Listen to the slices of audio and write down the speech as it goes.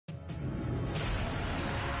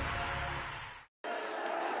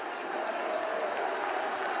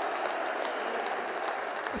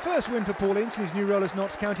first win for Paul Ince in his new role as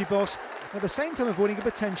Notts County boss, at the same time avoiding a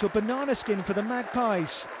potential banana skin for the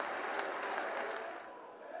Magpies.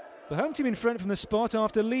 The home team in front from the spot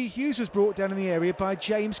after Lee Hughes was brought down in the area by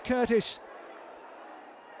James Curtis.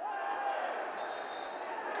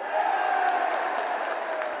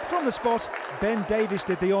 From the spot, Ben Davies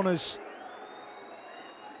did the honours.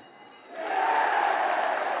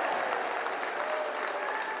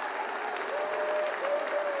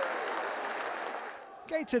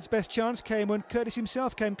 Gateshead's best chance came when Curtis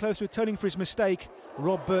himself came close to atoning for his mistake.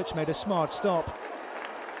 Rob Birch made a smart stop.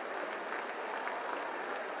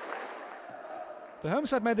 The home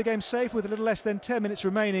side made the game safe with a little less than 10 minutes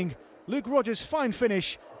remaining. Luke Rogers' fine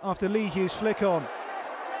finish after Lee Hughes' flick on.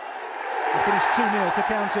 It finished 2-0 to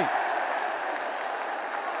County.